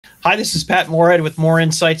Hi, this is Pat Moorhead with Moor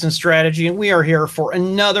Insights Strategy, and we are here for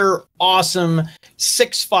another awesome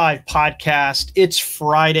 6-5 podcast. It's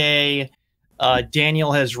Friday.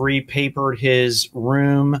 Daniel has repapered his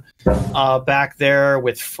room back there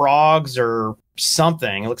with frogs or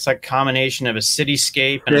something. It looks like a combination of a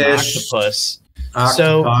cityscape and an octopus.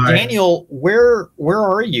 So, Daniel, where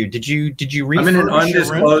are you? Did you refurbish I'm in an your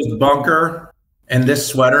undisclosed room? bunker, and this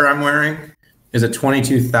sweater I'm wearing is a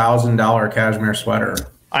 $22,000 cashmere sweater.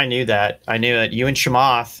 I knew that. I knew it. You and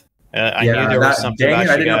Shamath. I knew there was something about you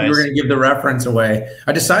guys. I didn't know you were going to give the reference away.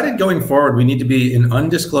 I decided going forward, we need to be in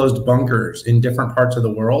undisclosed bunkers in different parts of the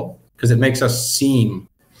world because it makes us seem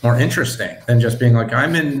more interesting than just being like,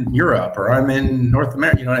 I'm in Europe or I'm in North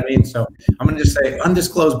America. You know what I mean? So I'm going to just say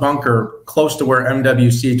undisclosed bunker close to where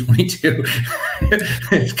MWC 22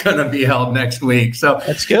 is going to be held next week. So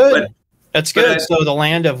that's good. That's good. So the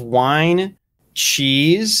land of wine,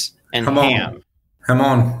 cheese, and ham. Come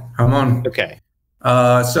on. Okay.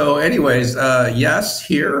 So anyways, yes,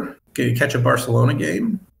 here, catch a Barcelona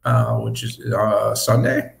game, which is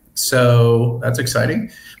Sunday. So that's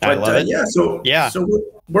exciting. I love it. So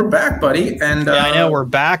we're back, buddy. And yeah, I know we're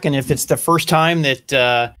back. And if it's the first time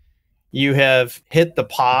that you have hit the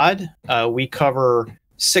pod, we cover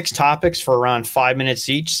 6 topics for around 5 minutes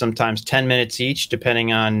each, sometimes 10 minutes each,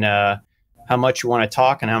 depending on how much you want to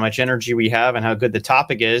talk and how much energy we have and how good the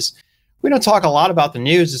topic is. We don't talk a lot about the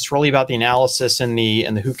news. It's really about the analysis and the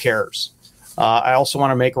who cares. I also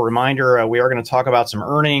want to make a reminder, we are going to talk about some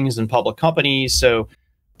earnings and public companies. So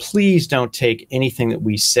please don't take anything that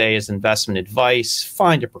we say as investment advice.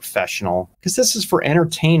 Find a professional because this is for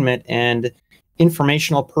entertainment and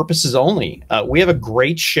informational purposes only. We have a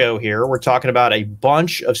great show here. We're talking about a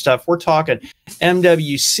bunch of stuff. We're talking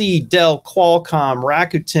MWC, Dell, Qualcomm,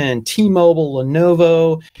 Rakuten, T-Mobile,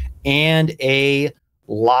 Lenovo, and a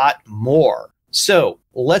lot more. So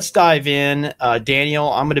let's dive in.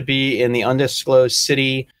 Daniel, I'm going to be in the undisclosed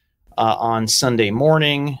city on Sunday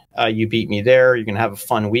morning. You beat me there. You're going to have a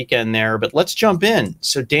fun weekend there, but let's jump in.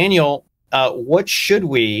 So Daniel, what should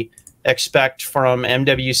we expect from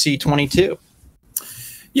MWC 22?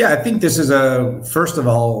 Yeah, I think this is first of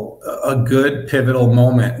all, a good pivotal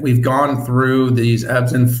moment. We've gone through these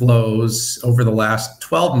ebbs and flows over the last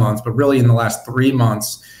 12 months, but really in the last 3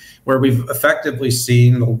 months, where we've effectively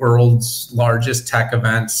seen the world's largest tech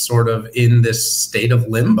events sort of in this state of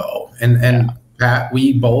limbo. And Pat,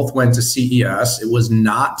 we both went to CES. It was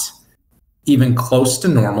not even close to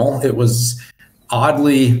normal. It was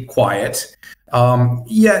oddly quiet.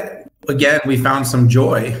 Yet, again, we found some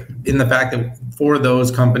joy in the fact that for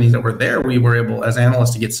those companies that were there, we were able, as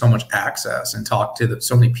analysts, to get so much access and talk to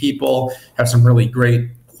so many people, have some really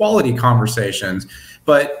great quality conversations.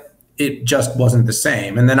 But it just wasn't the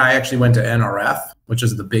same. And then I actually went to NRF, which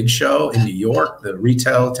is the big show in New York, the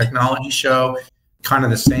retail technology show, kind of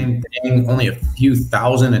the same thing, only a few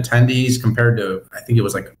thousand attendees compared to, I think it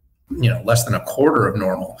was like, less than a quarter of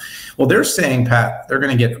normal. Well, they're saying, Pat, they're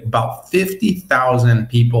going to get about 50,000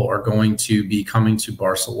 people are going to be coming to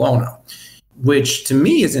Barcelona, which to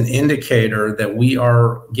me is an indicator that we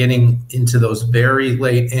are getting into those very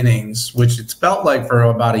late innings, which it's felt like for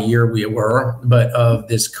about a year we were, but of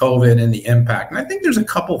this COVID and the impact. And I think there's a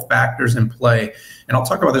couple factors in play, and I'll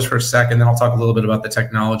talk about this for a second, then I'll talk a little bit about the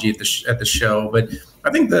technology at the show. But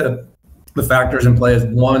I think the factors in play is,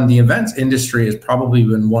 one, the events industry has probably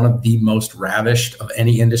been one of the most ravished of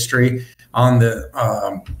any industry on the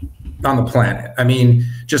planet. I mean,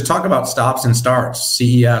 just talk about stops and starts.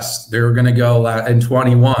 CES, they were going to go in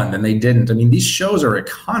 21, and they didn't. I mean, these shows are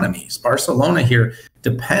economies. Barcelona here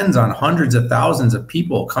depends on hundreds of thousands of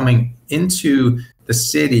people coming into the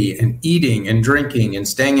city and eating and drinking and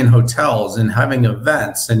staying in hotels and having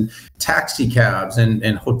events and taxi cabs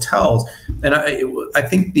and hotels. And I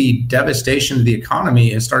think the devastation of the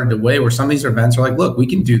economy has started to weigh where some of these events are like, look, we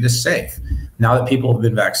can do this safe. Now that people have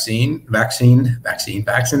been vaccinated,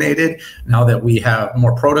 now that we have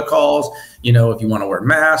more protocols, if you want to wear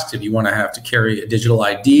masks, if you want to have to carry digital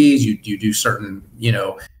IDs, you do certain,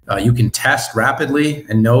 you can test rapidly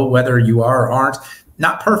and know whether you are or aren't.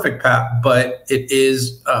 Not perfect, Pat, but it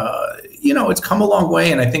is, it's come a long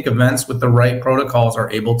way. And I think events with the right protocols are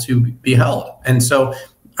able to be held. And so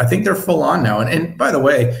I think they're full on now. And by the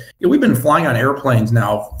way, we've been flying on airplanes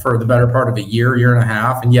now for the better part of a year and a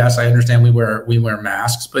half. And yes, I understand we wear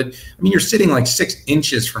masks, but I mean, you're sitting like 6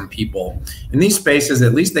 inches from people. In these spaces,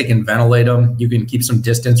 at least they can ventilate them. You can keep some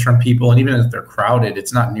distance from people. And even if they're crowded,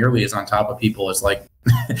 it's not nearly as on top of people as like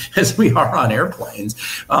as we are on airplanes.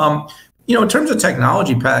 In terms of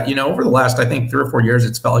technology, Pat, over the last, I think, 3 or 4 years,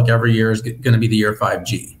 it's felt like every year is going to be the year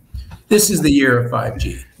 5G. this is the year of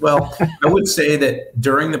 5G. Well, I would say that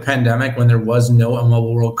during the pandemic, when there was no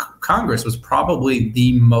Mobile World Congress, was probably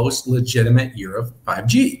the most legitimate year of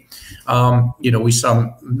 5G. We saw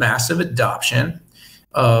massive adoption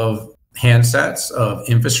of handsets, of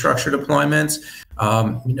infrastructure deployments.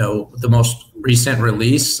 The most recent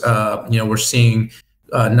release, we're seeing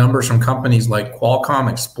numbers from companies like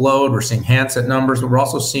Qualcomm explode. We're seeing handset numbers, but we're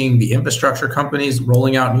also seeing the infrastructure companies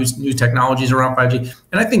rolling out new technologies around 5G.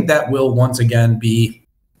 And I think that will once again be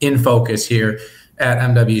in focus here at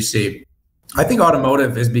MWC. I think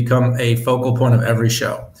automotive has become a focal point of every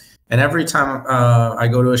show. And every time I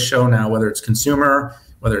go to a show now, whether it's consumer,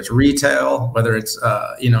 whether it's retail, whether it's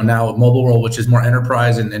now Mobile World, which is more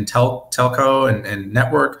enterprise and telco and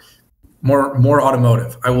network, more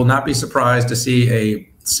automotive. I will not be surprised to see a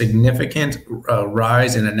significant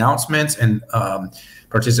rise in announcements and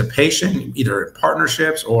participation, either in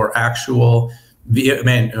partnerships or actual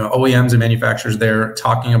OEMs and manufacturers there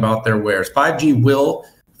talking about their wares. 5G will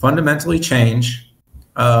fundamentally change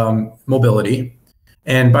mobility.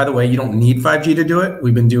 And by the way, you don't need 5G to do it.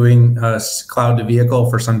 We've been doing cloud to vehicle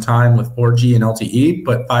for some time with 4G and LTE,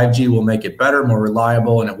 but 5G will make it better, more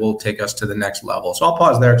reliable, and it will take us to the next level. So I'll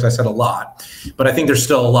pause there because I said a lot, but I think there's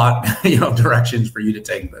still a lot of directions for you to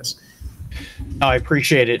take this. I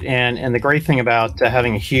appreciate it. And the great thing about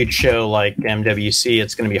having a huge show like MWC,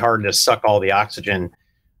 it's going to be hard to suck all the oxygen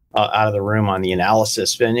out of the room on the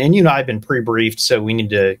analysis. And I've been pre-briefed, so we need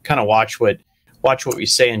to kind of watch what we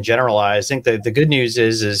say and generalize. I think the good news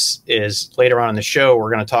is later on in the show, we're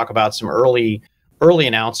going to talk about some early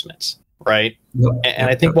announcements, right? Yep. And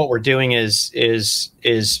I think what we're doing is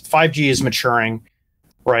 5G is maturing,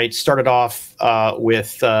 right? Started off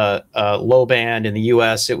with low band in the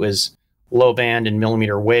US. It was low band and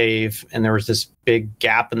millimeter wave, and there was this big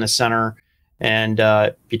gap in the center. And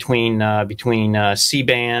between C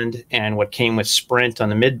band and what came with Sprint on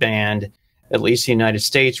the mid band, at least in the United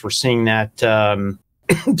States, we're seeing that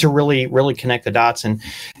to really connect the dots. And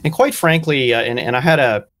quite frankly, and I had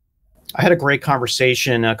a great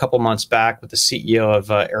conversation a couple months back with the CEO of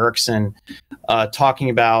Ericsson, talking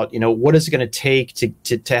about what is it going to take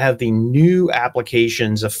to have the new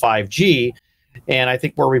applications of 5G. And I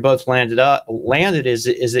think where we both landed is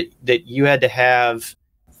that you had to have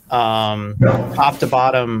top to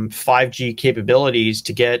bottom 5G capabilities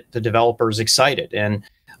to get the developers excited. And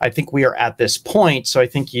I think we are at this point. So I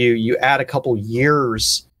think you add a couple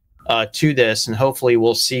years to this, and hopefully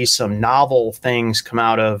we'll see some novel things come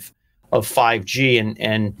out of 5G.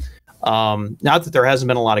 And not that there hasn't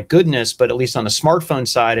been a lot of goodness, but at least on the smartphone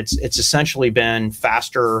side, it's essentially been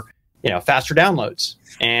faster downloads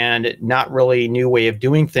and not really new way of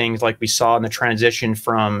doing things like we saw in the transition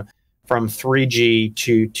from 3G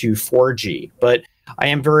to 4G. But I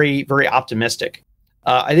am very, very optimistic.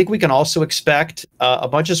 I think we can also expect a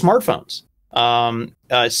bunch of smartphones.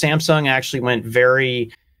 Samsung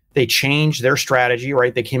actually they changed their strategy,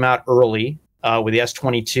 right? They came out early with the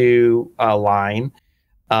S22 line,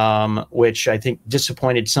 which I think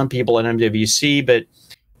disappointed some people at MWC. But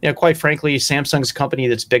quite frankly, Samsung's a company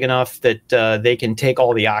that's big enough that they can take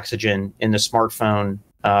all the oxygen in the smartphone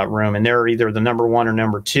room, and they're either the number one or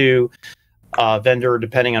number two vendor,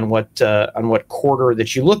 depending on what quarter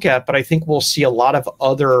that you look at. But I think we'll see a lot of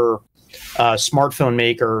other smartphone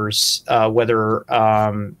makers, whether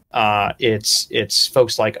it's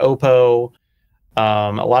folks like Oppo,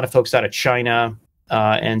 a lot of folks out of China,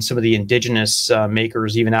 and some of the indigenous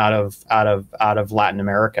makers, even out of Latin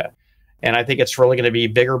America. And I think it's really going to be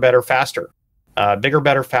bigger, better, faster,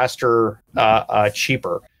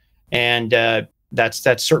 cheaper, and that's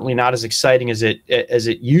certainly not as exciting as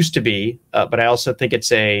it used to be, but I also think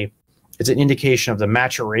it's an indication of the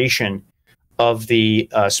maturation of the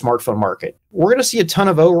smartphone market. We're going to see a ton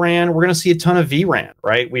of O-RAN. We're going to see a ton of vRAN,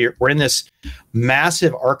 right? We're in this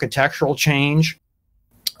massive architectural change.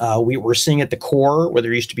 We're seeing at the core where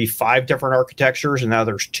there used to be 5 different architectures, and now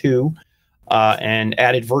there's 2, and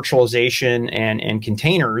added virtualization and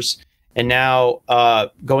containers. And now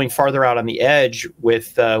going farther out on the edge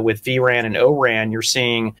with vRAN and O-RAN, you're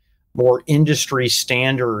seeing more industry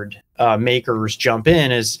standard makers jump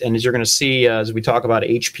in, as you're going to see as we talk about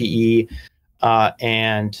HPE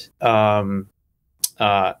and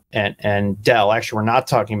Dell. Actually, we're not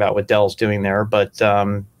talking about what Dell's doing there, but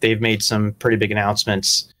they've made some pretty big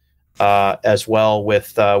announcements as well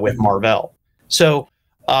with Marvell. So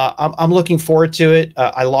I'm looking forward to it.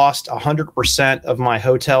 I lost 100% of my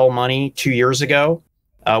hotel money 2 years ago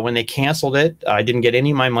when they canceled it. I didn't get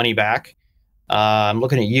any of my money back. I'm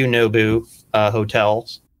looking at you, Nobu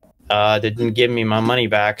Hotels. that didn't give me my money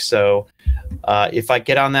back. So if I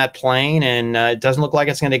get on that plane and it doesn't look like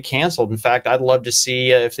it's going to get canceled. In fact, I'd love to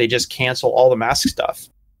see if they just cancel all the mask stuff.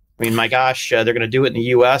 I mean, my gosh, they're going to do it in the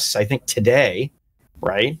U.S., I think, today,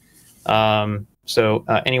 right?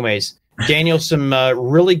 Anyways, Daniel, some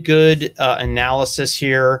really good analysis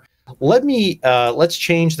here. Let's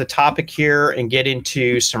change the topic here and get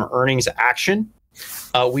into some earnings action.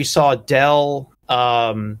 We saw Dell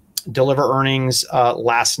deliver earnings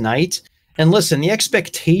last night, and listen, the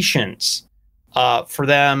expectations for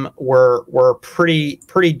them were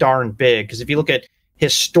pretty darn big, because if you look at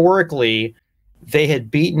historically, they had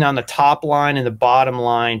beaten on the top line and the bottom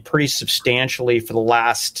line pretty substantially for the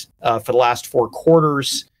last 4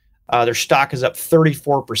 quarters. Their stock is up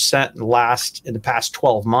 34% in the past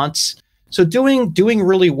 12 months. So doing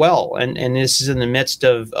really well, and this is in the midst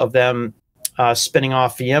of them spinning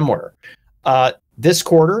off VMware. This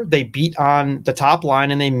quarter, they beat on the top line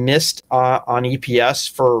and they missed on EPS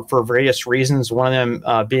for various reasons. One of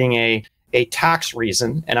them being a tax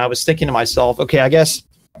reason. And I was thinking to myself, okay, I guess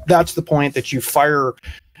that's the point, that you fire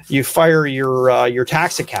your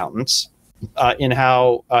tax accountants in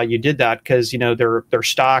how you did that, because their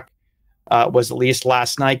stock was, at least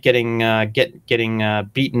last night, getting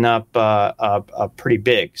beaten up pretty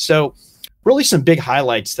big. So really some big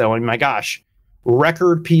highlights, though. And my gosh,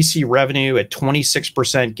 record PC revenue at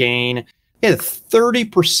 26% gain. They had a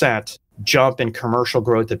 30% jump in commercial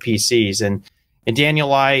growth of PCs. And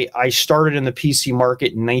Daniel, I started in the PC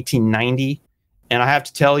market in 1990. And I have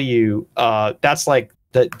to tell you, that's like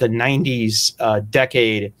the 90s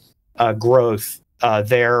decade growth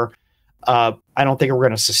there. I don't think we're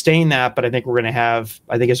going to sustain that, but I think we're going to have,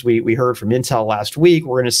 I think as we heard from Intel last week,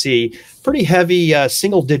 we're going to see pretty heavy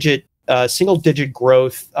single digit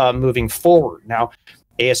growth moving forward. Now,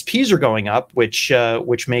 ASPs are going up, which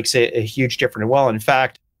makes it a huge difference. Well, in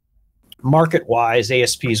fact, market-wise,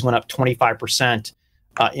 ASPs went up 25%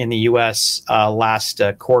 in the U.S. Last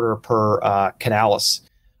quarter per Canalys.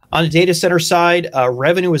 On the data center side,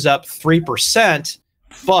 revenue was up 3%,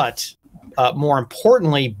 but more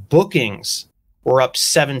importantly, bookings were up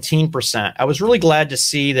 17%. I was really glad to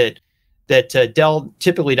see that Dell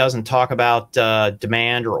typically doesn't talk about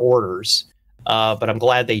demand or orders, but I'm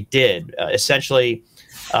glad they did. Essentially,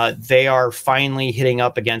 they are finally hitting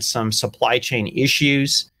up against some supply chain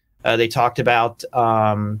issues. They talked about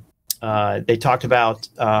the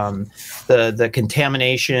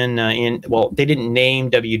contamination well, they didn't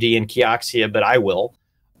name WD and Kioxia, but I will.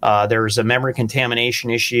 There's a memory contamination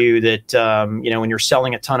issue that when you're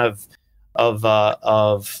selling a ton of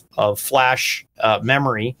flash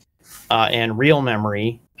memory and real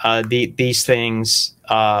memory, these things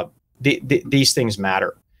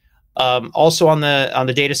matter. Also on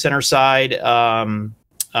the data center side,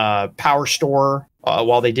 PowerStore,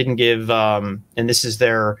 while they didn't give, and this is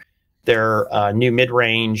their new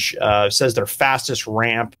mid-range, says their fastest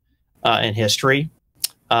ramp in history.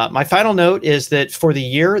 My final note is that for the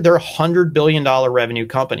year, they're a $100 billion revenue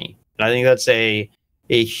company. And I think that's a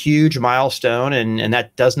huge milestone, and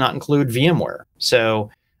that does not include VMware. So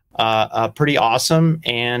pretty awesome,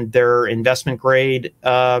 and their investment grade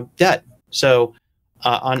debt. So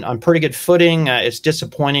on pretty good footing. It's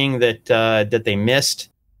disappointing that they missed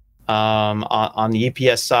on the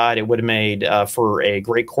EPS side. It would have made for a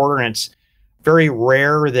great quarter, and it's very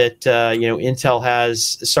rare that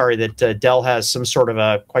Dell has some sort of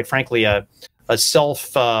a, quite frankly, a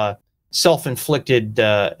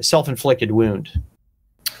self-inflicted wound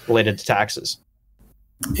related to taxes.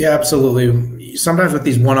 Yeah, absolutely. Sometimes with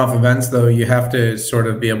these one-off events, though, you have to sort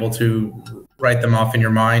of be able to write them off in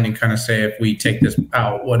your mind and kind of say, if we take this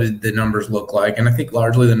out, what did the numbers look like? And I think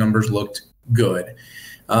largely the numbers looked good.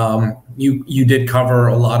 You did cover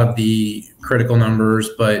a lot of the critical numbers,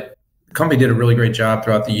 but the company did a really great job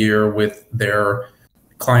throughout the year with their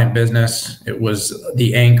client business. It was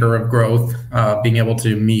the anchor of growth, being able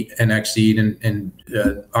to meet and exceed and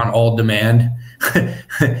on all demand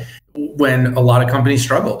when a lot of companies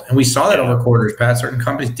struggled. And we saw that over quarters, Pat. Certain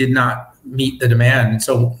companies did not meet the demand. And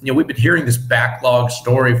so, we've been hearing this backlog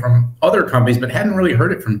story from other companies, but hadn't really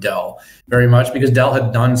heard it from Dell very much because Dell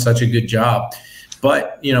had done such a good job.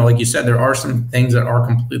 But, like you said, there are some things that are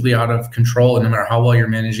completely out of control. And no matter how well you're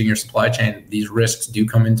managing your supply chain, these risks do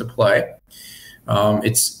come into play.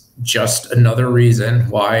 It's just another reason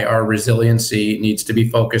why our resiliency needs to be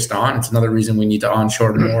focused on. It's another reason we need to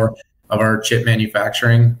onshore more of our chip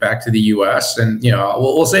manufacturing back to the U.S. And,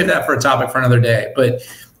 we'll save that for a topic for another day. But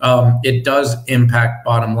it does impact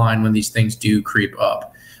bottom line when these things do creep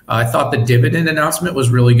up. I thought the dividend announcement was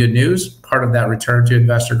really good news. Part of that return to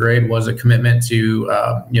investor grade was a commitment to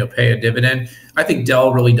pay a dividend. I think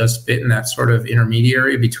Dell really does fit in that sort of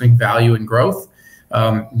intermediary between value and growth.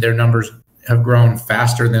 Their numbers have grown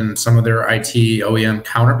faster than some of their IT OEM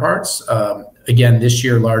counterparts. Again, this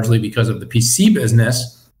year largely because of the PC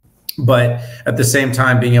business. But at the same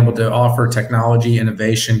time, being able to offer technology,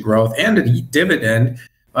 innovation, growth, and a dividend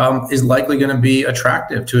is likely going to be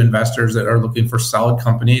attractive to investors that are looking for solid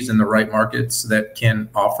companies in the right markets that can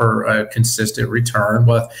offer a consistent return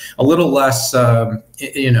with a little less,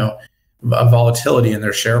 volatility in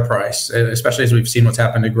their share price, especially as we've seen what's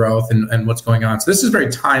happened to growth and what's going on. So this is very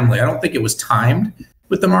timely. I don't think it was timed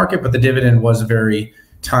with the market, but the dividend was very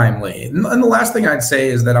timely. And the last thing I'd say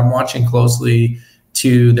is that I'm watching closely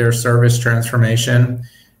to their service transformation.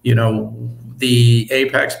 The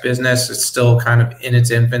Apex business is still kind of in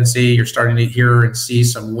its infancy. You're starting to hear and see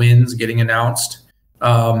some wins getting announced.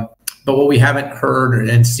 But what we haven't heard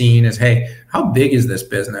and seen is, hey, how big is this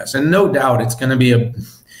business? And no doubt it's going to be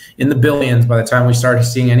in the billions by the time we start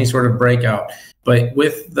seeing any sort of breakout. But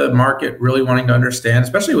with the market really wanting to understand,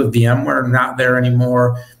 especially with VMware not there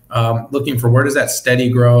anymore, looking for where does that steady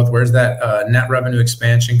growth, where's that net revenue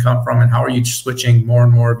expansion come from, and how are you switching more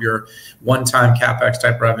and more of your one-time CapEx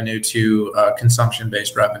type revenue to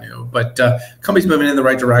consumption-based revenue. But company's moving in the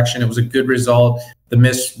right direction. It was a good result. The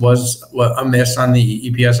miss was a miss on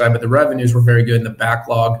the EPS side, but the revenues were very good, and the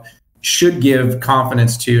backlog should give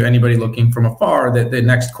confidence to anybody looking from afar that the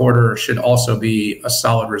next quarter should also be a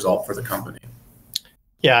solid result for the company.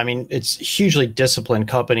 Yeah, I mean, it's a hugely disciplined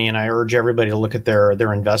company, and I urge everybody to look at their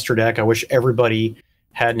investor deck. I wish everybody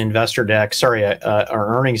had an investor deck,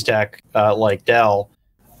 or earnings deck like Dell.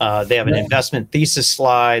 They have an investment thesis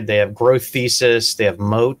slide, they have growth thesis, they have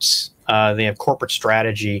moats, they have corporate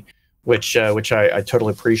strategy, which I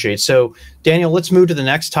totally appreciate. So, Daniel, let's move to the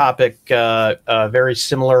next topic, very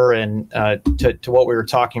similar and to what we were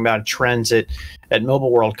talking about, trends at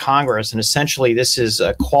Mobile World Congress. And essentially, this is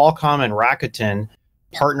Qualcomm and Rakuten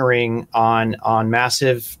partnering on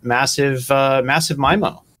massive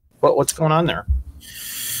MIMO. What's going on there?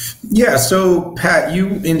 Yeah, so Pat,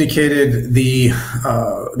 you indicated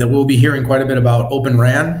that we'll be hearing quite a bit about Open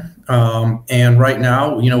RAN, and right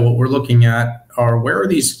now, what we're looking at are where are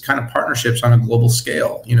these kind of partnerships on a global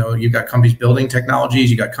scale? You've got companies building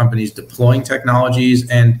technologies, you got companies deploying technologies,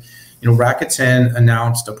 and Rakuten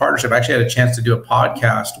announced a partnership. I actually had a chance to do a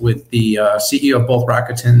podcast with the CEO of both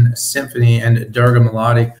Rakuten Symphony and Durga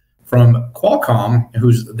Maladi from Qualcomm,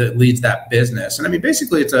 that leads that business. And I mean,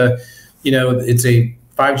 basically, it's a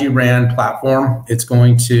 5G RAN platform. It's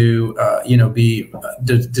going to be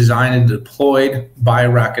designed and deployed by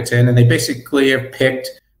Rakuten, and they basically have picked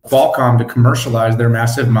Qualcomm to commercialize their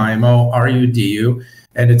massive MIMO RU-DU,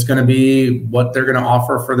 and it's going to be what they're going to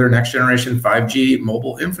offer for their next generation 5G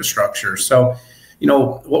mobile infrastructure. So,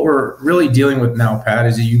 what we're really dealing with now, Pat,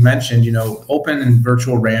 is you mentioned, open and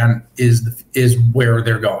virtual RAN is where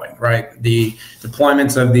they're going, right? The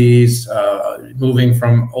deployments of these, moving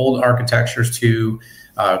from old architectures to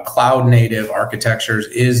cloud native architectures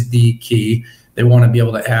is the key. They want to be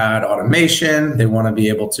able to add automation. They want to be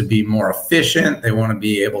able to be more efficient. They want to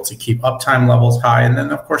be able to keep uptime levels high. And then,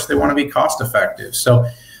 of course, they want to be cost effective. So,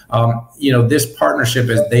 this partnership,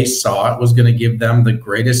 as they saw it, was going to give them the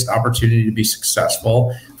greatest opportunity to be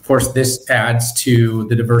successful. Of course, this adds to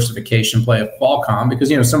the diversification play of Qualcomm because,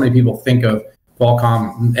 so many people think of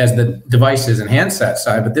Qualcomm as the devices and handset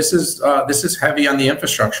side, but this is heavy on the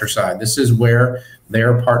infrastructure side. This is where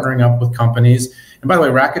they're partnering up with companies. And by the way,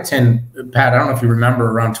 Rakuten, Pat, I don't know if you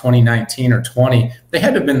remember around 2019 or 20, they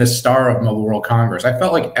had to have been the star of Mobile World Congress. I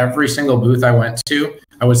felt like every single booth I went to,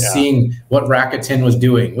 I was seeing what Rakuten was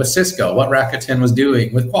doing with Cisco, what Rakuten was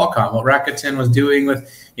doing with Qualcomm, what Rakuten was doing with,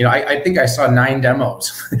 I think I saw 9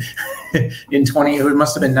 demos in 20, it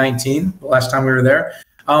must have been 19 the last time we were there.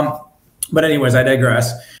 But anyways, I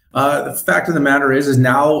digress. The fact of the matter is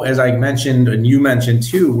now, as I mentioned, and you mentioned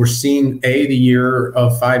too, we're seeing the year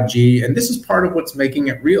of 5G, and this is part of what's making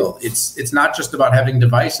it real. It's not just about having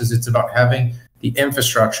devices, it's about having the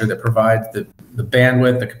infrastructure that provides the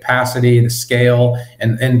bandwidth, the capacity, the scale,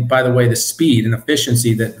 and by the way, the speed and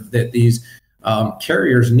efficiency that these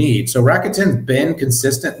carriers need. So Rakuten's been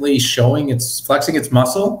consistently flexing its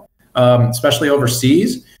muscle, especially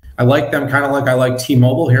overseas. I like them kind of like I like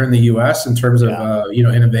T-Mobile here in the U.S. in terms of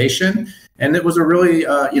innovation, and it was a really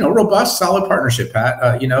robust, solid partnership, Pat.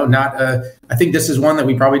 I think this is one that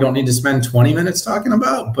we probably don't need to spend 20 minutes talking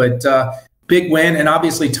about, but big win, and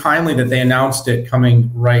obviously timely that they announced it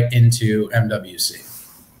coming right into MWC.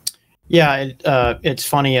 Yeah, it's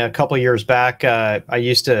funny. A couple of years back, I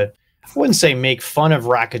wouldn't say make fun of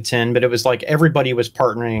Rakuten, but it was like everybody was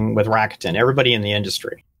partnering with Rakuten, everybody in the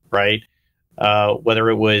industry, right? Whether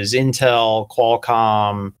it was Intel,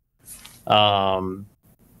 Qualcomm,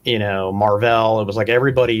 Marvell, it was like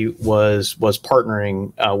everybody was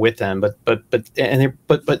partnering with them. But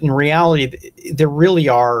in reality, they really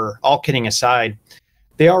are, all kidding aside,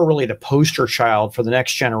 they are really the poster child for the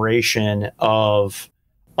next generation of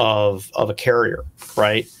a carrier,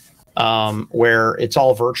 right? Where it's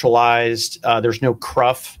all virtualized. There's no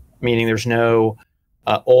CRUF, meaning there's no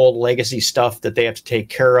old legacy stuff that they have to take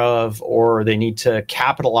care of or they need to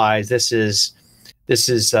capitalize. This is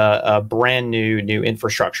a brand new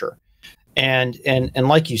infrastructure, and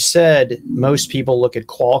like you said, most people look at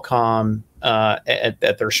Qualcomm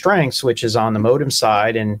at their strengths, which is on the modem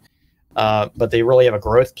side, and but they really have a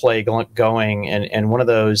growth play going, and one of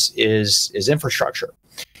those is infrastructure.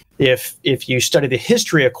 If you study the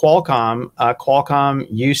history of Qualcomm, Qualcomm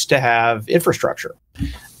used to have infrastructure.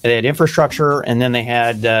 They had infrastructure, and then they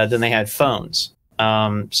had phones.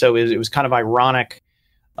 So it was kind of ironic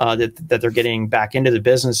that they're getting back into the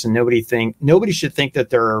business, and nobody should think that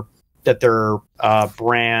they're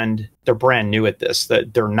brand new at this.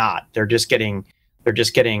 That they're not. They're just getting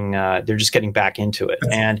back into it.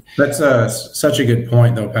 And that's such a good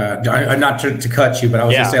point, though, Pat. Not to cut you, but I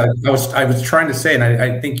was going to say, I was trying to say, and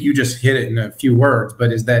I think you just hit it in a few words,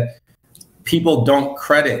 but is that people don't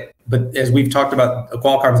credit. But as we've talked about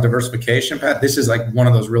Qualcomm's diversification, Pat, this is like one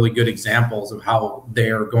of those really good examples of how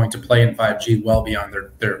they're going to play in 5G well beyond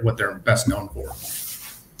what they're best known for.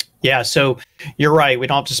 Yeah, so you're right. We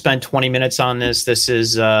don't have to spend 20 minutes on this. This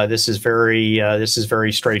is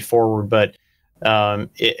very straightforward, but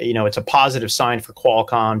it's a positive sign for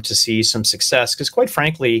Qualcomm to see some success, because quite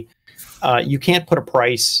frankly, you can't put a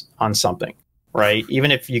price on something, right?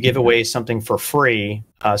 Even if you give away something for free,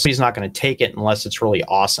 somebody's not going to take it unless it's really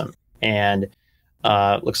awesome. And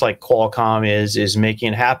looks like Qualcomm is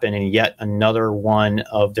making it happen in yet another one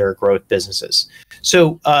of their growth businesses.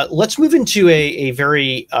 So let's move into a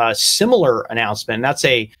very similar announcement, and that's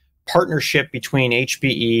a partnership between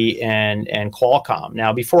HPE and Qualcomm.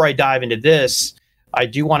 Now, before I dive into this, I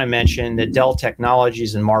do want to mention that Dell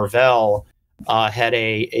Technologies and Marvell had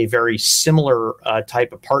a very similar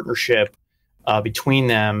type of partnership between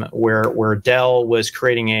them, where Dell was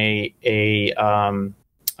creating an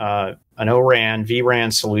O-RAN,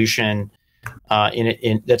 vRAN solution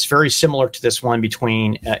that's very similar to this one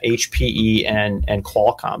between HPE and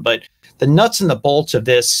Qualcomm. But the nuts and the bolts of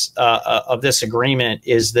this agreement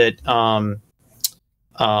is that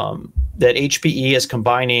that HPE is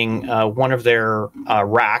combining one of their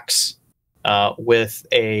racks with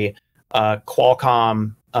a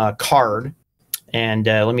Qualcomm card. And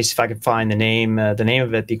let me see if I can find the name of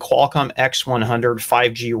it, the Qualcomm X100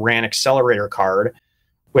 5G RAN accelerator card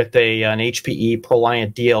with an HPE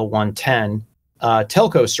ProLiant DL110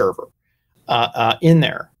 telco server in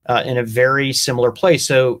there in a very similar place.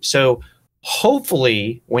 So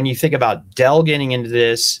hopefully, when you think about Dell getting into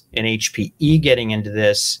this and HPE getting into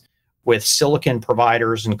this with silicon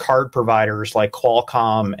providers and card providers like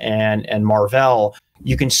Qualcomm and Marvell,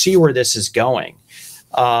 you can see where this is going.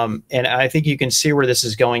 And I think you can see where this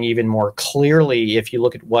is going even more clearly if you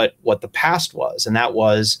look at what the past was, and that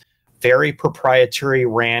was very proprietary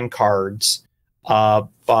RAN cards,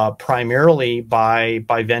 primarily by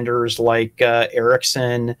vendors like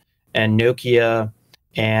Ericsson and Nokia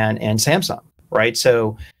and Samsung, right?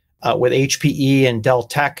 So with HPE and Dell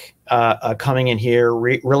Tech coming in here,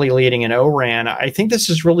 really leading an O-RAN, I think this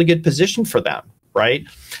is really good position for them, right?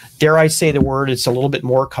 Dare I say the word, it's a little bit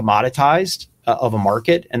more commoditized of a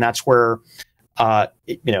market, and that's where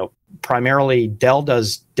primarily Dell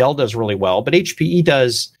does really well, but HPE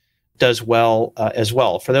does well as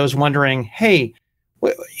well. For those wondering, hey,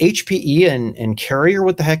 HPE and carrier,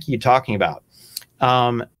 what the heck are you talking about?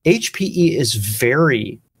 HPE is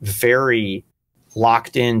very, very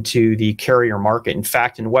locked into the carrier market. In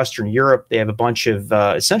fact, in Western Europe, they have a bunch of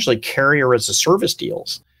essentially carrier as a service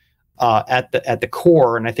deals at the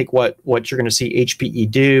core. And I think what you're going to see HPE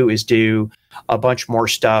do a bunch more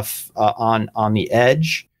stuff on the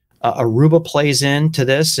edge. Aruba plays into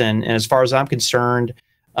this, and as far as I'm concerned,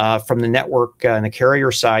 from the network and the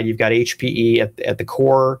carrier side, you've got HPE at the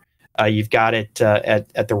core, you've got it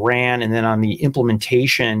at the RAN, and then on the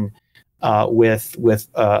implementation with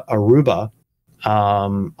Aruba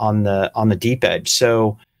on the deep edge.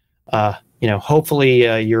 So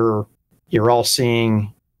hopefully you're all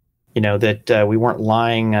seeing that we weren't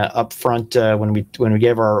lying up front when we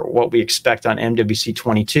gave what we expect on MWC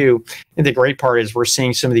 22. And the great part is we're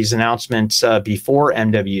seeing some of these announcements before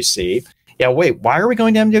MWC. Yeah, wait, why are we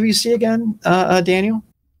going to MWC again, Daniel?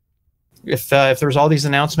 if there's all these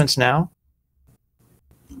announcements now?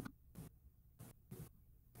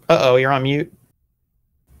 Uh-oh, you're on mute.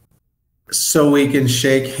 So we can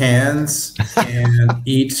shake hands and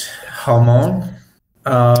eat jamon.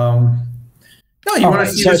 No, you want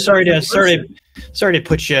to see? Sorry to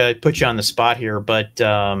put you on the spot here, but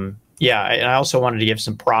yeah, and I also wanted to give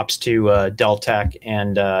some props to Dell Tech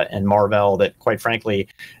and Marvell that, quite frankly,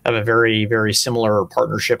 have a very, very similar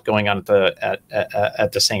partnership going on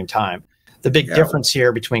at the same time. The big difference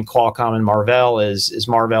here between Qualcomm and Marvell is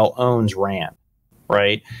Marvell owns RAN,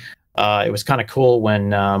 right? It was kind of cool when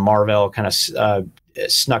Marvell kind of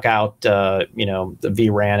snuck out, you know, the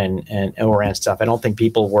vRAN and ORAN stuff. I don't think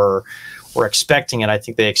people were expecting it. I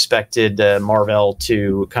think they expected Marvell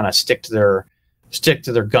to kind of stick to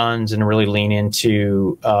their guns and really lean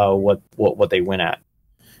into what they win at.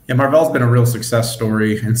 Yeah, Marvell's been a real success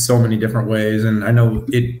story in so many different ways, and I know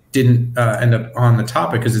it didn't end up on the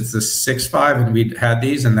topic because it's the 6.5, and we'd had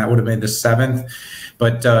these, and that would have made the 7th.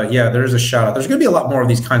 But yeah, there's a shout out. There's going to be a lot more of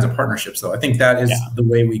these kinds of partnerships, though. I think that is the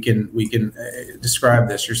way we can describe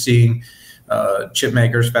this. You're seeing chip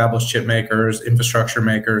makers, fabless chip makers, infrastructure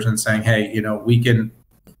makers, and saying, hey, you know, we can.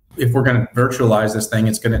 If we're going to virtualize this thing,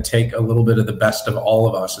 it's going to take a little bit of the best of all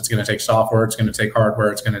of us. It's going to take software. It's going to take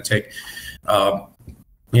hardware. It's going to take,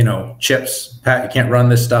 you know, chips. Pat, you can't run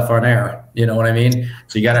this stuff on air. You know what I mean?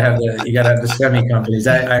 So you got to have the semi companies.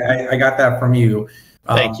 I got that from you.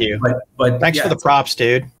 Thank you. But thanks for the props,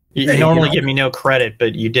 dude. You normally give me no credit,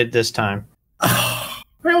 but you did this time.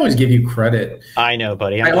 I always give you credit. I know,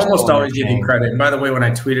 buddy. I almost always give you credit. And by the way, when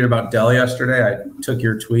I tweeted about Dell yesterday, I took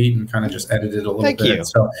your tweet and kind of just edited a little bit. Thank you.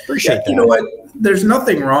 So appreciate that. You know what? There's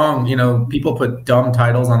nothing wrong. You know, people put dumb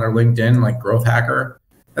titles on their LinkedIn like growth hacker.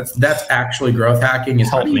 That's actually growth hacking. Is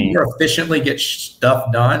how do you more efficiently get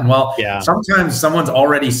stuff done? Well, sometimes someone's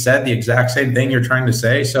already said the exact same thing you're trying to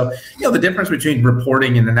say. So, you know, the difference between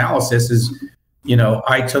reporting and analysis is, you know,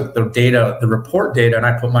 I took the data, the report data, and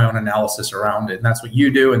I put my own analysis around it. And that's what you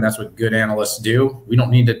do, and that's what good analysts do. We don't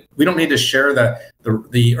need to share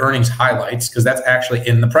the earnings highlights because that's actually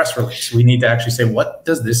in the press release. We need to actually say, what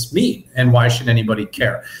does this mean, and why should anybody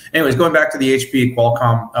care? Anyways, going back to the HPE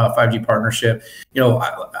Qualcomm 5G partnership, you know,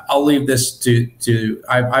 I'll leave this to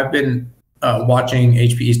I've been watching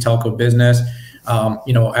HPE's telco business.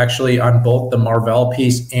 You know, actually on both the Marvell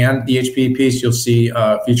piece and the HPE piece, you'll see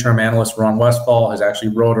Futurum analyst Ron Westfall has actually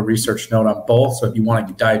wrote a research note on both. So if you want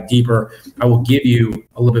to dive deeper, I will give you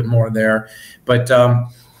a little bit more there. But,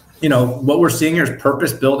 you know, what we're seeing here is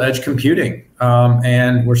purpose-built edge computing.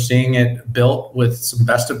 And we're seeing it built with some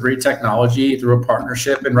best-of-breed technology through a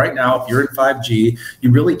partnership. And right now, if you're in 5G,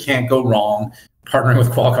 you really can't go wrong partnering with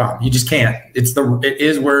Qualcomm. You just can't. It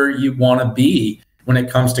is where you want to be when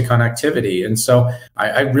it comes to connectivity. And so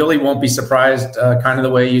I really won't be surprised, kind of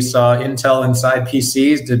the way you saw Intel inside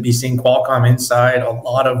PCs, to be seeing Qualcomm inside a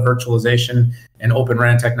lot of virtualization and Open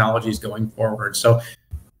RAN technologies going forward. So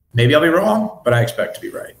maybe I'll be wrong, but I expect to be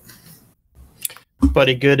right.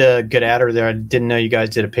 Buddy, good adder there. I didn't know you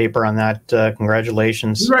guys did a paper on that.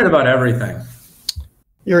 Congratulations. You write about everything.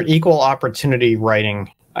 You're equal opportunity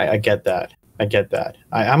writing. I get that. I get that.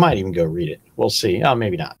 I might even go read it. We'll see. Oh,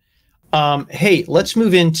 maybe not. Hey, let's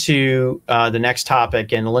move into the next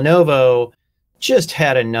topic. And Lenovo just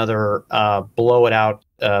had another blow it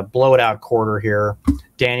out quarter here.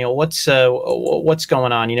 Daniel, what's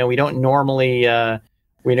going on? You know, we don't normally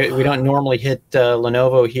we don't normally hit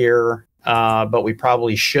Lenovo here, but we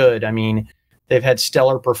probably should. I mean, they've had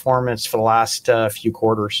stellar performance for the last few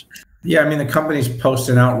quarters. Yeah, I mean, the company's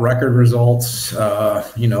posting out record results.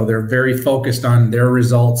 You know, they're very focused on their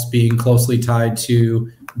results being closely tied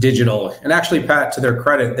to digital. And actually, Pat, to their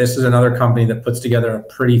credit, this is another company that puts together a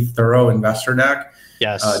pretty thorough investor deck.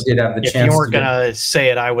 Yes. Did have the chance. If you weren't going to say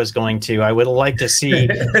it, I was going to. I would like to see.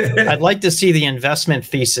 I'd like to see the investment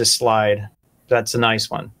thesis slide. That's a nice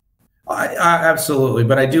one. I absolutely,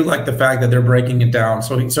 but I do like the fact that they're breaking it down.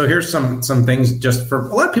 So here's some things just for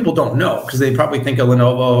a lot of people don't know because they probably think of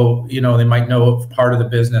Lenovo. You know, they might know part of the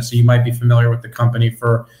business. So you might be familiar with the company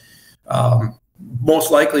for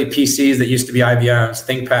most likely PCs that used to be IBM's,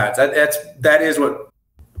 ThinkPads. That is what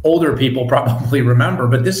older people probably remember.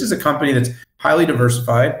 But this is a company that's highly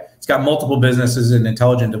diversified. It's got multiple businesses in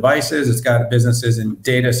intelligent devices. It's got businesses in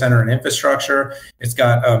data center and infrastructure. It's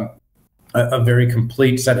got a very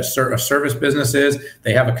complete set of service businesses.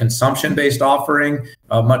 They have a consumption-based offering,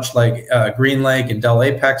 much like GreenLake and Dell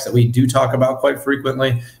Apex that we do talk about quite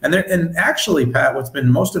frequently. And actually, Pat, what's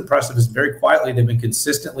been most impressive is very quietly they've been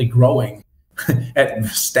consistently growing at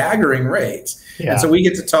staggering rates. Yeah. And so we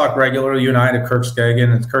get to talk regularly, you and I, to Kirk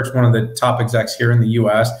Skagen. And Kirk's one of the top execs here in the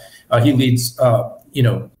U.S. He leads, you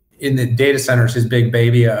know, in the data centers, his big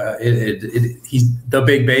baby. He's the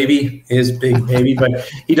big baby, his big baby. But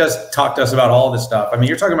he does talk to us about all this stuff. I mean,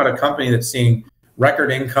 you're talking about a company that's seeing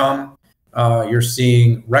record income. You're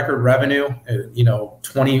seeing record revenue.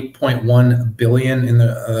 20.1 billion in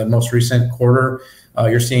the most recent quarter.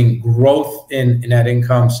 You're seeing growth in net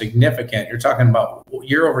income significant. You're talking about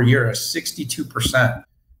year over year, a 62%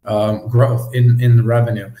 growth in the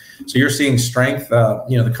revenue. So you're seeing strength.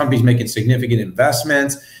 The company's making significant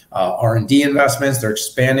investments, R&D investments. They're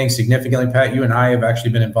expanding significantly. Pat, you and I have actually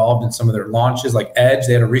been involved in some of their launches, like Edge.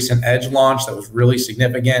 They had a recent Edge launch that was really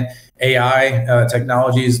significant. AI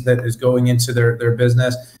technologies that is going into their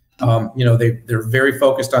business. They're very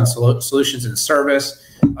focused on solutions and service.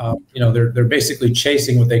 They're basically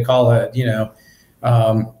chasing what they call a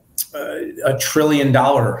 $1 trillion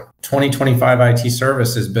 2025 IT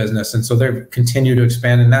services business, and so they continue to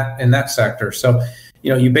expand in that sector. So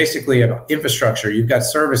you basically have infrastructure, you've got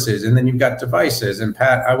services, and then you've got devices. And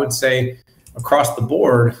Pat, I would say across the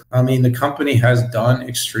board, I mean, the company has done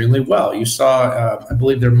extremely well. You saw, I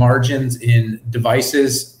believe, their margins in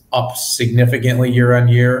devices up significantly year on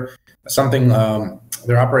year.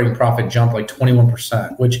 Their operating profit jumped like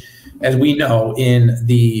 21%, which, as we know, in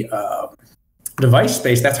the device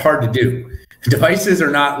space, that's hard to do. Devices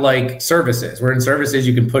are not like services. Where in services,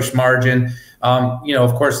 you can push margin.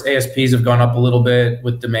 Of course, ASPs have gone up a little bit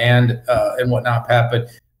with demand and whatnot, Pat, but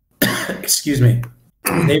excuse me,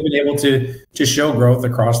 they've been able to show growth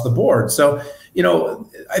across the board. So,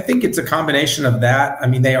 I think it's a combination of that. I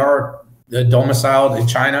mean, they are domiciled in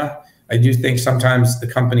China. I do think sometimes the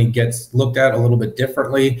company gets looked at a little bit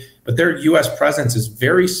differently, but their U.S. presence is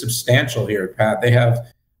very substantial here, Pat. They have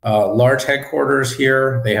large headquarters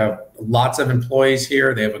here. They have lots of employees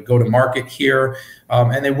here. They have a go-to-market here.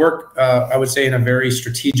 And they work, I would say, in a very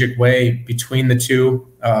strategic way between the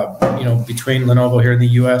two, between Lenovo here in the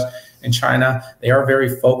U.S. and China. They are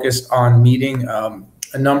very focused on meeting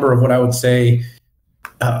a number of what I would say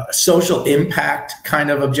social impact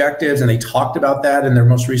kind of objectives. And they talked about that in their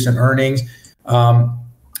most recent earnings,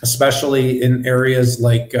 especially in areas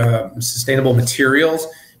like sustainable materials,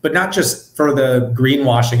 but not just for the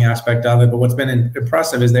greenwashing aspect of it. But what's been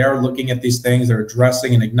impressive is they are looking at these things, they're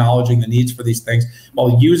addressing and acknowledging the needs for these things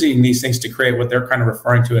while using these things to create what they're kind of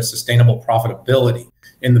referring to as sustainable profitability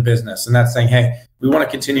in the business. And that's saying, hey, we want to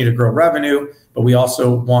continue to grow revenue, but we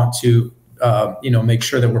also want to make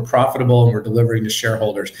sure that we're profitable and we're delivering to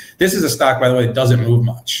shareholders. This is a stock, by the way, that doesn't move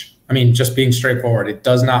much. I mean, just being straightforward, it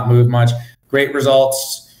does not move much. Great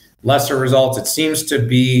results, lesser results. It seems to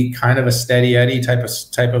be kind of a steady Eddie type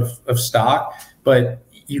of stock, but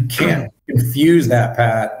you can't confuse that,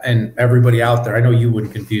 Pat, and everybody out there. I know you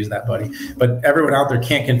wouldn't confuse that, buddy, but everyone out there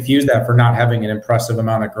can't confuse that for not having an impressive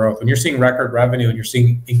amount of growth. When you're seeing record revenue and you're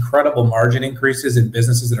seeing incredible margin increases in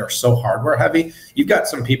businesses that are so hardware heavy, you've got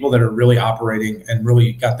some people that are really operating and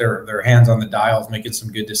really got their hands on the dials, making some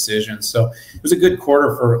good decisions. So it was a good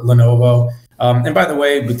quarter for Lenovo. And by the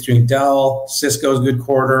way, between Dell, Cisco's good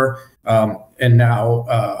quarter, and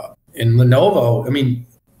now in Lenovo, I mean,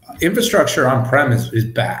 infrastructure on-prem is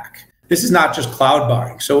back. This is not just cloud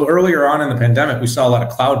buying. So earlier on in the pandemic, we saw a lot of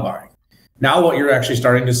cloud buying. Now what you're actually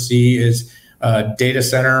starting to see is data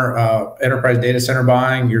center, enterprise data center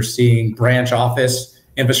buying. You're seeing branch office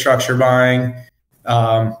infrastructure buying.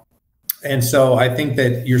 And so I think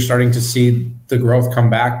that you're starting to see the growth come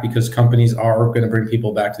back because companies are going to bring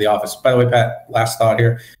people back to the office. By the way, Pat, last thought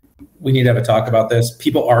here. We need to have a talk about this.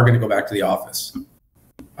 People are going to go back to the office.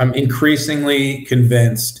 I'm increasingly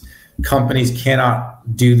convinced companies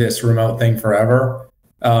cannot do this remote thing forever.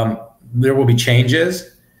 There will be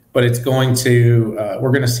changes, but it's going to,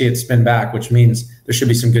 we're going to see it spin back, which means there should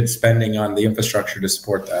be some good spending on the infrastructure to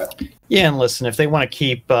support that. Yeah, and listen, if they want to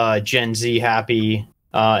keep Gen Z happy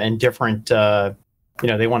and different,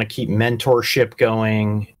 they want to keep mentorship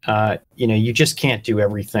going, you just can't do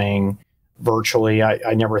everything virtually.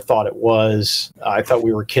 I never thought it was. I thought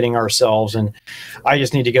we were kidding ourselves, and I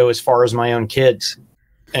just need to go as far as my own kids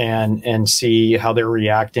and see how they're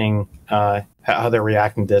reacting to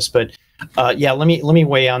this. But yeah, let me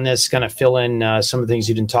weigh on this, kind of fill in some of the things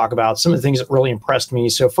you didn't talk about, some of the things that really impressed me.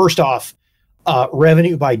 So first off,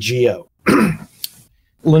 revenue by geo.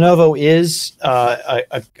 Lenovo is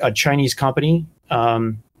a Chinese company.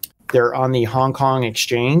 They're on the Hong Kong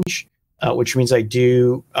exchange, which means I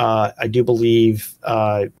do believe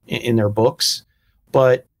in their books.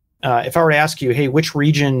 But if I were to ask you, hey, which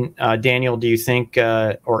region, Daniel, do you think,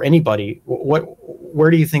 or anybody,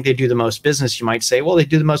 where do you think they do the most business? You might say, well, they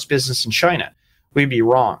do the most business in China. We'd be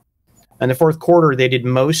wrong. In the fourth quarter, they did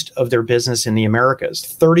most of their business in the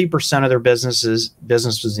Americas. 30% of their business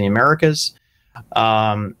was in the Americas.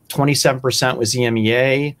 27% was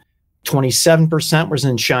EMEA, 27% was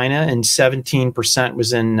in China, and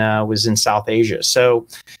 17% was in South Asia. So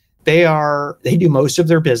they do most of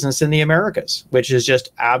their business in the Americas, which is just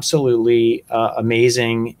absolutely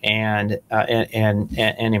amazing and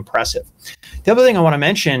impressive. The other thing I want to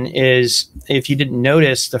mention is, if you didn't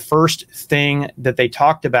notice, the first thing that they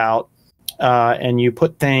talked about, and you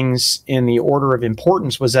put things in the order of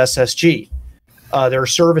importance, was SSG, their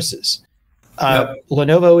services.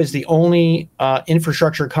 Lenovo is the only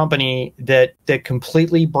infrastructure company that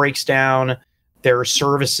completely breaks down their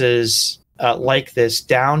services like this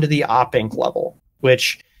down to the op inc level,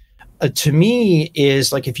 which to me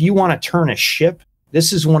is like, if you want to turn a ship,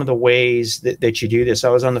 this is one of the ways that you do this. I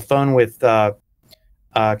was on the phone with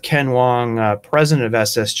Ken Wong, president of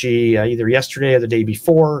SSG, either yesterday or the day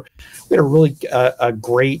before. We had a really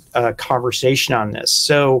great conversation on this.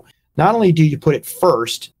 So not only do you put it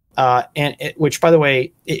first, which, by the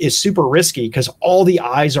way, is super risky because all the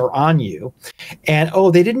eyes are on you. And,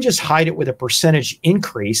 they didn't just hide it with a percentage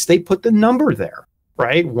increase. They put the number there,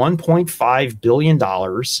 right? $1.5 billion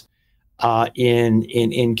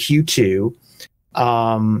in Q2.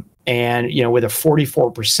 And, with a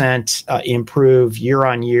 44% improve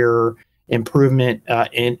year-on-year improvement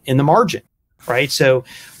in the margin, right? So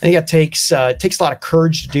I think it takes a lot of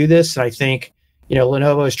courage to do this. And I think,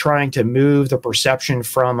 Lenovo is trying to move the perception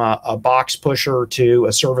from a box pusher to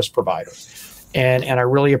a service provider. And I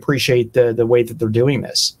really appreciate the way that they're doing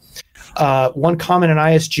this. One comment on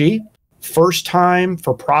ISG, first time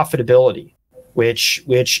for profitability, which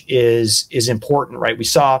is important, right? We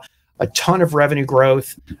saw a ton of revenue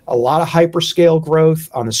growth, a lot of hyperscale growth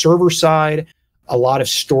on the server side, a lot of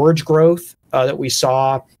storage growth that we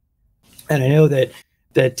saw. And I know that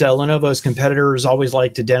Lenovo's competitors always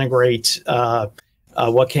like to denigrate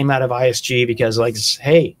what came out of ISG because, like,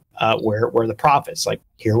 hey, where are the profits? Like,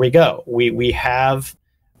 here we go. We have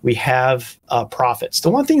profits. The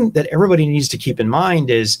one thing that everybody needs to keep in mind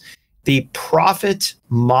is the profit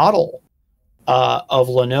model of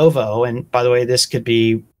Lenovo. And by the way, this could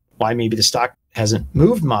be why maybe the stock hasn't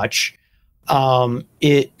moved much.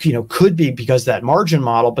 It could be because of that margin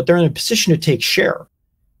model, but they're in a position to take share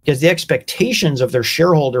because the expectations of their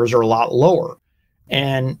shareholders are a lot lower.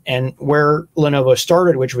 And where Lenovo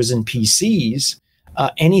started, which was in PCs,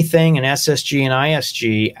 anything in SSG and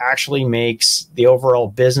ISG actually makes the overall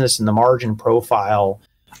business and the margin profile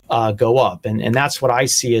go up. And that's what I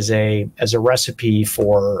see as a recipe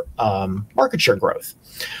for market share growth.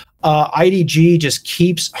 IDG just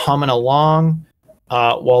keeps humming along.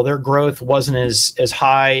 While their growth wasn't as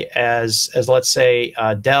high as let's say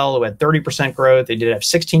Dell, who had 30% growth, they did have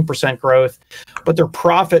 16% growth, but their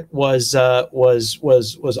profit was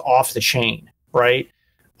off the chain, right?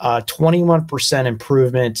 21%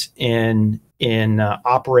 improvement in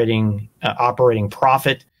operating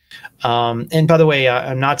profit. And by the way,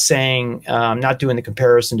 I'm not saying I'm not doing the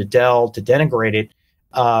comparison to Dell to denigrate it.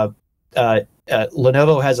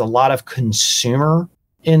 Lenovo has a lot of consumer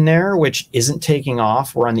in there, which isn't taking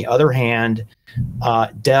off. Where on the other hand,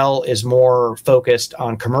 Dell is more focused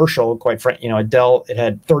on commercial. Quite frankly, Dell, it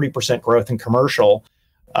had 30% growth in commercial,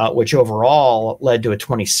 which overall led to a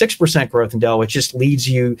 26% growth in Dell, which just leads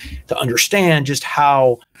you to understand just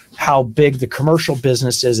how big the commercial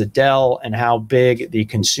business is at Dell and how big the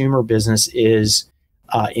consumer business is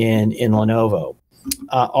in Lenovo.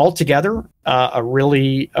 Altogether, a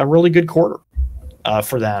really good quarter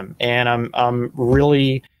for them, and I'm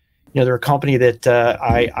really, they're a company that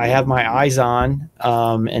I have my eyes on,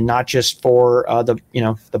 and not just for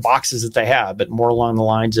the boxes that they have, but more along the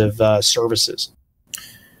lines of services.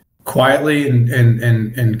 Quietly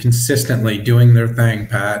and consistently doing their thing,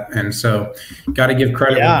 Pat. And so got to give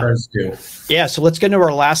credit where credit's due. Yeah, so let's get into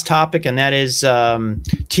our last topic, and that is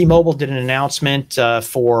T-Mobile did an announcement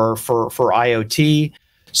for IoT.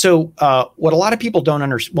 So what a lot of people don't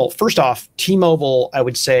understand, well, first off, T-Mobile, I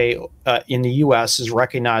would say, in the US is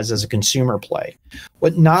recognized as a consumer play.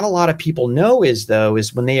 What not a lot of people know is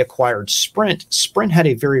when they acquired Sprint had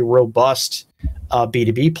a very robust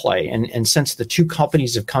B2B play. And since the two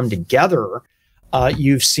companies have come together,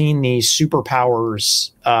 you've seen these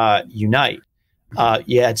superpowers unite.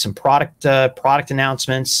 You had some product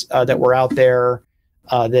announcements that were out there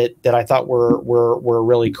that I thought were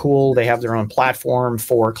really cool. They have their own platform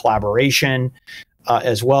for collaboration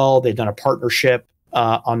as well. They've done a partnership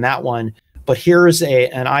on that one. But here's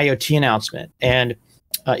an IoT announcement. And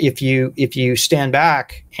if you stand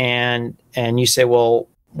back and you say, well,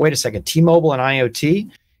 wait a second, T-Mobile and IoT.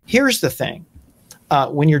 Here's the thing: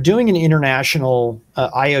 when you're doing an international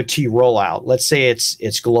IoT rollout, let's say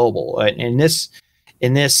it's global, and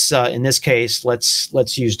In this case,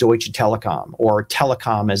 let's use Deutsche Telekom, or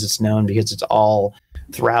Telecom as it's known, because it's all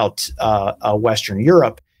throughout Western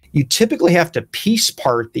Europe. You typically have to piece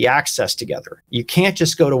part the access together. You can't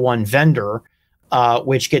just go to one vendor,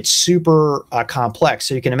 which gets super complex.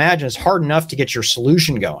 So you can imagine it's hard enough to get your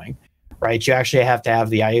solution going, right? You actually have to have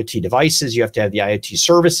the IoT devices, you have to have the IoT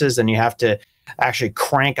services, and you have to actually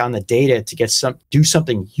crank on the data to do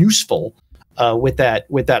something useful with that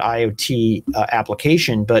IoT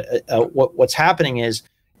application. But what's happening is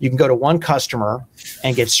you can go to one customer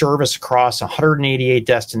and get service across 188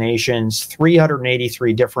 destinations,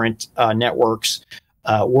 383 different networks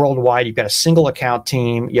worldwide. You've got a single account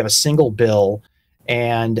team, you have a single bill,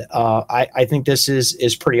 and I think this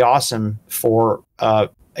is pretty awesome for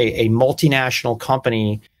a multinational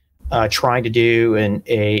company trying to do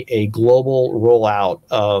a global rollout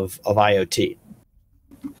of IoT.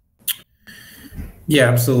 Yeah,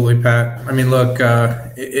 absolutely, Pat. I mean, look,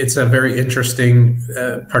 it's a very interesting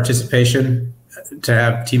participation to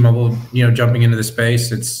have T-Mobile, jumping into the space.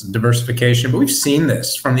 It's diversification, but we've seen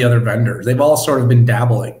this from the other vendors. They've all sort of been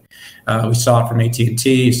dabbling. We saw it from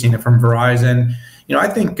AT&T, seen it from Verizon. I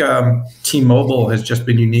think T-Mobile has just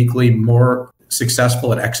been uniquely more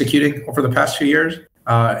successful at executing over the past few years,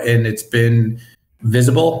 and it's been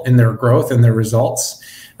visible in their growth and their results.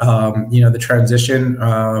 The transition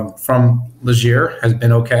from Ligier has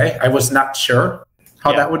been okay. I was not sure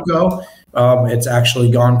how that would go. It's actually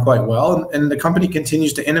gone quite well, and the company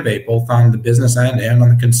continues to innovate both on the business end and on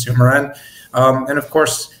the consumer end. And of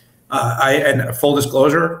course, and full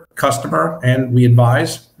disclosure, customer, and we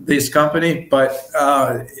advise this company, but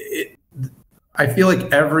I feel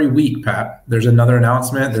like every week, Pat, there's another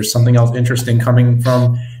announcement. There's something else interesting coming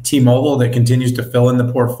from T-Mobile that continues to fill in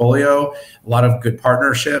the portfolio. A lot of good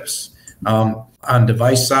partnerships on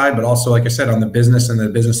device side, but also, like I said, on the business and the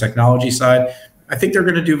business technology side. I think they're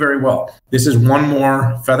going to do very well. This is one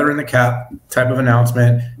more feather in the cap type of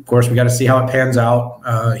announcement. Of course, we got to see how it pans out,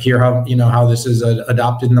 hear how this is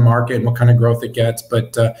adopted in the market and what kind of growth it gets.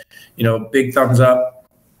 But big thumbs up.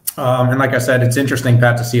 And like I said, it's interesting,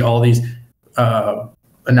 Pat, to see all these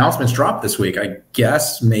announcements drop this week. I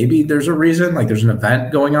guess maybe there's a reason, like there's an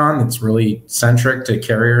event going on that's really centric to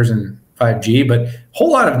carriers and 5G, but a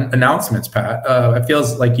whole lot of announcements, Pat. It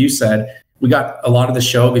feels like you said, we got a lot of the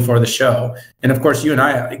show before the show. And of course, you and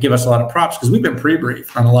I give us a lot of props because we've been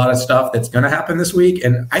pre-briefed on a lot of stuff that's going to happen this week.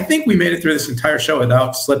 And I think we made it through this entire show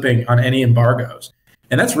without slipping on any embargoes.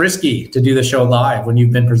 And that's risky to do the show live when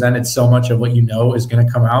you've been presented so much of what is going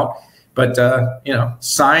to come out. But,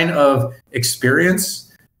 sign of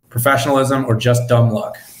experience, professionalism, or just dumb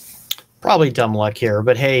luck? Probably dumb luck here.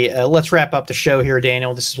 But hey, let's wrap up the show here,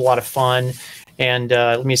 Daniel. This is a lot of fun. And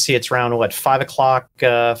let me see, it's around, 5 o'clock,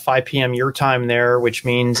 5 p.m. your time there, which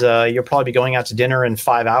means you'll probably be going out to dinner in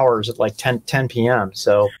 5 hours at like 10 p.m.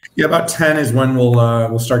 So yeah, about 10 is when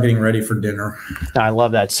we'll start getting ready for dinner. I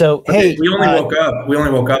love that. So, hey, we only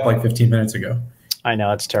woke up like 15 minutes ago. I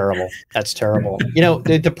know, it's terrible. That's terrible.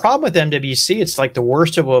 The problem with MWC, it's like the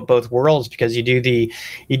worst of both worlds, because you do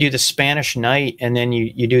the Spanish night and then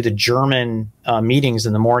you do the German meetings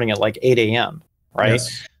in the morning at like 8 a.m. Right?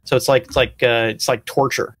 Yes. So it's like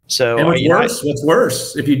torture. So and what's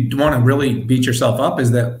worse, if you want to really beat yourself up,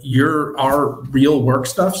 is that our real work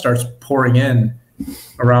stuff starts pouring in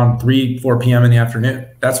around 4 p.m. in the afternoon.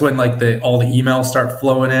 That's when like all the emails start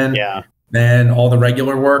flowing in. Yeah. Then all the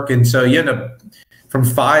regular work, and so you end up from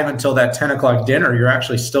 5 until that 10 o'clock dinner, you're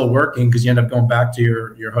actually still working because you end up going back to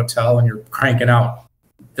your hotel and you're cranking out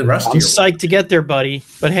the rest of your psyched to get there, buddy.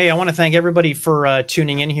 But hey, I want to thank everybody for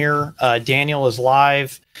tuning in here. Daniel is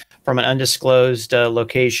live from an undisclosed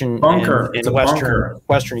location in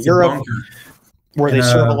Western Europe, where they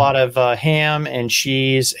serve a lot of ham and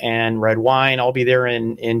cheese and red wine. I'll be there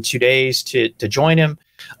in 2 days to join him.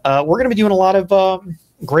 We're going to be doing a lot of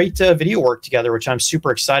great video work together, which I'm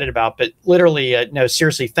super excited about. But literally, no,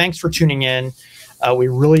 seriously, thanks for tuning in. We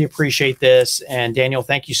really appreciate this. And Daniel,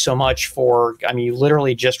 thank you so much you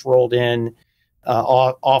literally just rolled in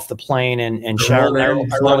off the plane and showered. I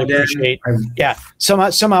really appreciate. Yeah,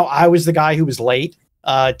 somehow I was the guy who was late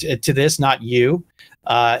to this, not you.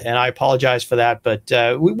 And I apologize for that, but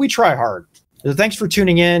we try hard. So thanks for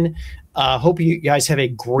tuning in. Hope you guys have a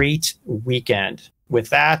great weekend.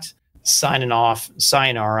 With that, signing off.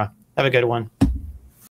 Sayonara. Have a good one.